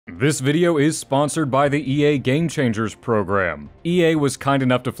This video is sponsored by the EA Game Changers program. EA was kind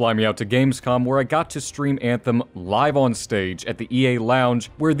enough to fly me out to Gamescom, where I got to stream Anthem live on stage at the EA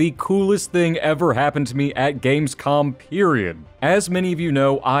Lounge, where the coolest thing ever happened to me at Gamescom, period. As many of you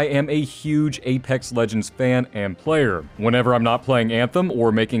know, I am a huge Apex Legends fan and player. Whenever I'm not playing Anthem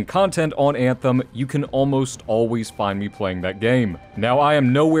or making content on Anthem, you can almost always find me playing that game. Now, I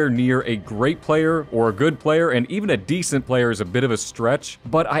am nowhere near a great player or a good player, and even a decent player is a bit of a stretch,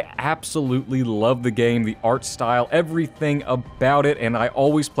 but I absolutely love the game, the art style, everything about it, and I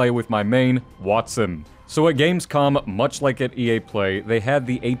always play with my main, Wattson. So at Gamescom, much like at EA Play, they had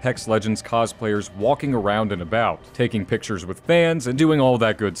the Apex Legends cosplayers walking around and about, taking pictures with fans and doing all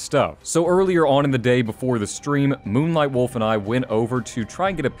that good stuff. So earlier on in the day before the stream, Moonlight Wolf and I went over to try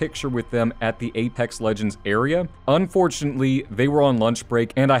and get a picture with them at the Apex Legends area. Unfortunately, they were on lunch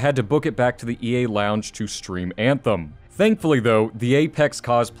break and I had to book it back to the EA Lounge to stream Anthem. Thankfully though, the Apex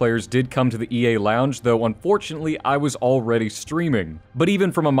cosplayers did come to the EA Lounge, though unfortunately I was already streaming. But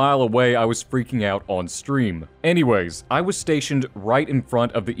even from a mile away, I was freaking out on stream. Anyways, I was stationed right in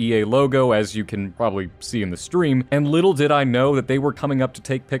front of the EA logo, as you can probably see in the stream, and little did I know that they were coming up to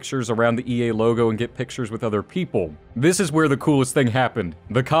take pictures around the EA logo and get pictures with other people. This is where the coolest thing happened.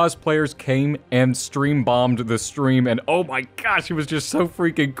 The cosplayers came and stream bombed the stream, and oh my gosh, it was just so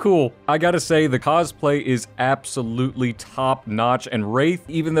freaking cool. I gotta say, the cosplay is absolutely top notch, and Wraith,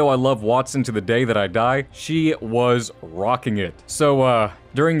 even though I love Wattson to the day that I die, she was rocking it. So,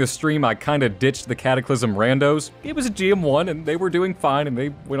 during the stream, I kinda ditched the Cataclysm randos. It was a GM1, and they were doing fine, and they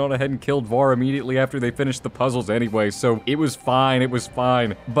went on ahead and killed Var immediately after they finished the puzzles anyway, so it was fine, it was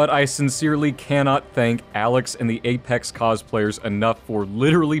fine. But I sincerely cannot thank Alex and the Apex cosplayers enough for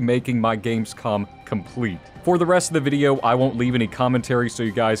literally making my Gamescom complete. For the rest of the video, I won't leave any commentary so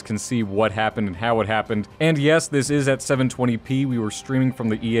you guys can see what happened and how it happened. And yes, this is at 720p. We were streaming from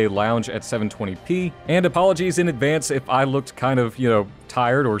the EA Lounge at 720p. And apologies in advance if I looked kind of,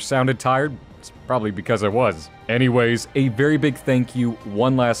 tired or sounded tired. It's probably because I was. Anyways, a very big thank you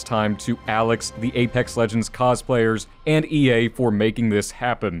one last time to Alex, the Apex Legends cosplayers, and EA for making this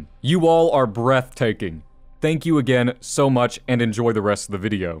happen. You all are breathtaking. Thank you again so much, and enjoy the rest of the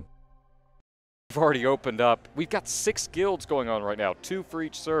video. We've already opened up. We've got 6 guilds going on right now, 2 for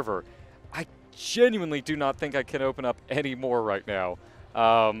each server. I genuinely do not think I can open up any more right now.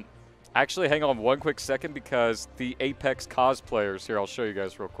 Actually, hang on one quick second, because the Apex cosplayers, here, I'll show you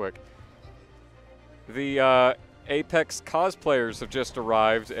guys real quick. The Apex cosplayers have just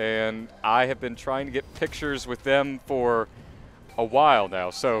arrived, and I have been trying to get pictures with them for a while now.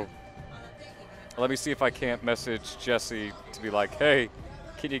 So let me see if I can't message Jesse to be like, hey,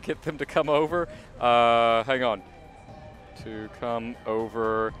 can you get them to come over? Hang on. To come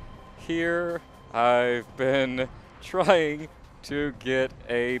over here. I've been trying to get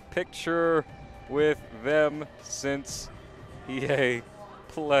a picture with them since EA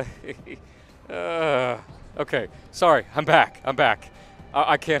Play. Okay, sorry, I'm back.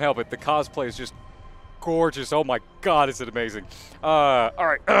 I can't help it. The cosplay is just gorgeous. Oh my god, is it amazing.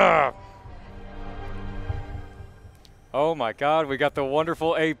 Alright. Oh my god, we got the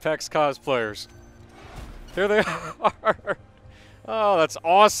wonderful Apex cosplayers. Here they are. Oh, that's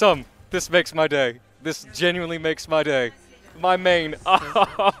awesome. This makes my day. This genuinely makes my day. My main.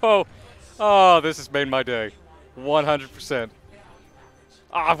 Oh, this has made my day. 100%.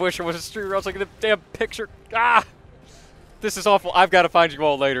 I wish I was a streamer. I was like in a damn picture. This is awful. I've got to find you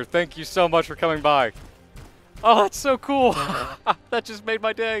all later. Thank you so much for coming by. Oh, that's so cool. That just made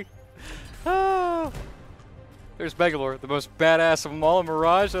my day. There's Bangalore, the most badass of them all,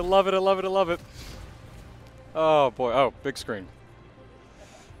 Mirage. I love it, I love it, I love it. Oh boy, oh, big screen.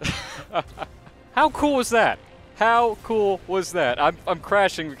 How cool was that? How cool was that? I'm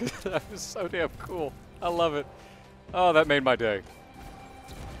crashing because that was so damn cool. I love it. Oh, that made my day.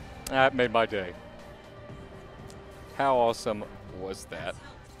 That made my day. How awesome was that?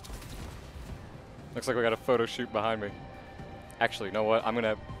 Looks like we got a photo shoot behind me. Actually, you know what? I'm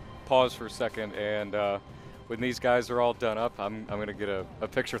gonna pause for a second, and when these guys are all done up, I'm gonna get a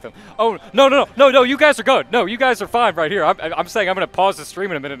picture with them. Oh, no, you guys are good. No, you guys are fine right here. I'm saying I'm gonna pause the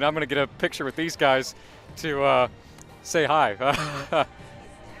stream in a minute, and I'm gonna get a picture with these guys to say hi.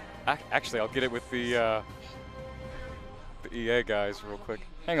 Actually, I'll get it with the EA guys real quick.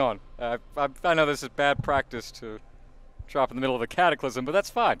 Hang on. I know this is bad practice to drop in the middle of the Cataclysm, but that's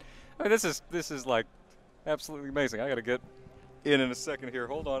fine. I mean, this is like absolutely amazing. I gotta get in a second here.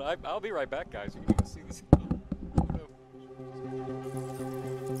 Hold on. I'll be right back, guys. You can see this.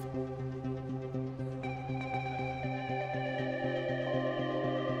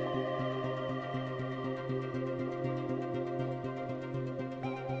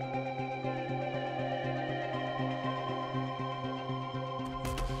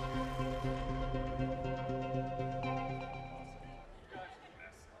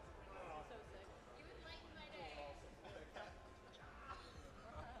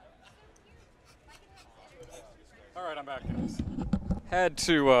 I'm back, guys. Had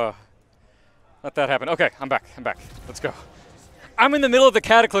to, let that happen. Okay, I'm back. Let's go. I'm in the middle of the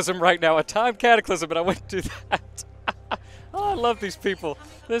Cataclysm right now, a time Cataclysm, and I went to do that. Oh, I love these people.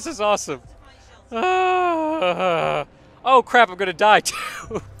 This is awesome. Oh, crap, I'm gonna die,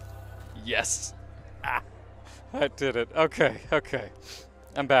 too. Yes. I did it. Okay.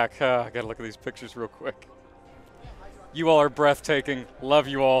 I'm back. I gotta look at these pictures real quick. You all are breathtaking. Love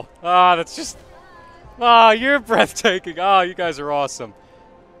you all. That's just... you're breathtaking. You guys are awesome.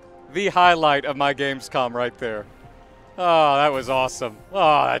 The highlight of my Gamescom right there. That was awesome.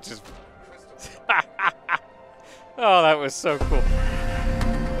 That just... that was so cool.